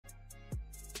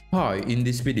Hi, in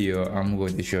this video, I'm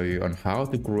going to show you on how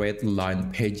to create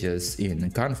line pages in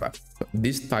Canva.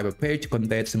 This type of page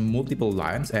contains multiple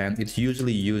lines and it's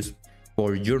usually used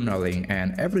for journaling,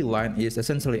 and every line is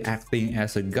essentially acting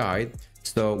as a guide.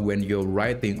 So when you're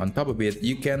writing on top of it,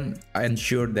 you can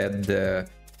ensure that the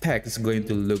text is going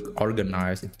to look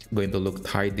organized, it's going to look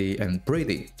tidy and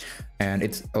pretty, and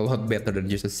it's a lot better than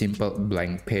just a simple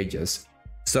blank pages.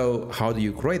 So how do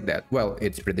you create that? Well,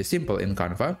 it's pretty simple in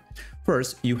Canva.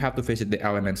 First, you have to visit the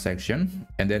element section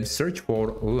and then search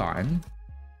for line.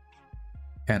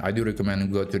 And I do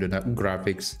recommend go to the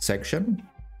graphics section.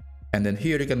 And then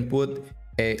here you can put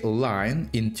a line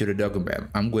into the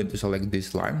document. I'm going to select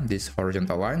this line, this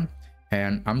horizontal line,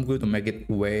 and I'm going to make it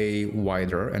way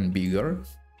wider and bigger.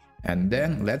 And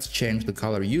then let's change the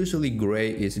color. Usually gray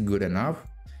is good enough.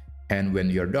 And when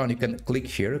you're done, you can click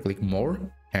here, click more,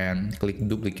 and click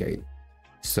duplicate.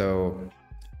 So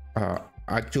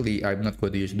actually I'm not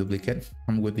going to use duplicate.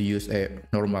 I'm going to use a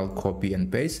normal copy and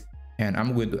paste, and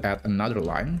I'm going to add another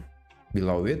line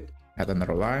below it, add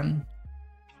another line,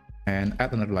 and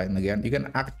add another line again. You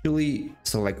can actually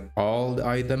select all the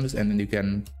items and then you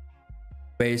can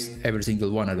paste every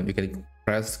single one of them. You can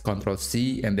press Ctrl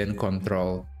C and then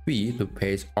Ctrl V to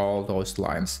paste all those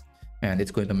lines, and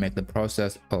it's going to make the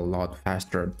process a lot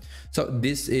faster. So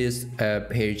this is a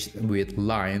page with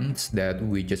lines that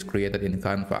we just created in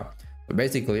Canva.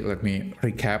 Basically, let me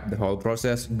recap the whole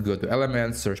process. Go to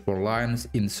elements, search for lines,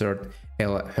 insert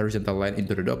a horizontal line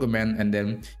into the document, and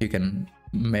then you can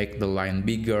make the line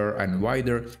bigger and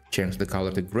wider, change the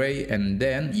color to gray, and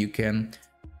then you can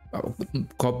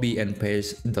copy and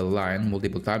paste the line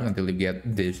multiple times until you get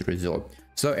this result.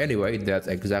 So anyway, that's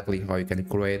exactly how you can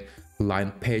create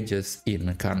line pages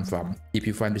in Canva. If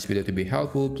you find this video to be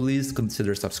helpful, please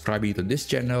consider subscribing to this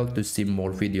channel to see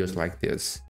more videos like this.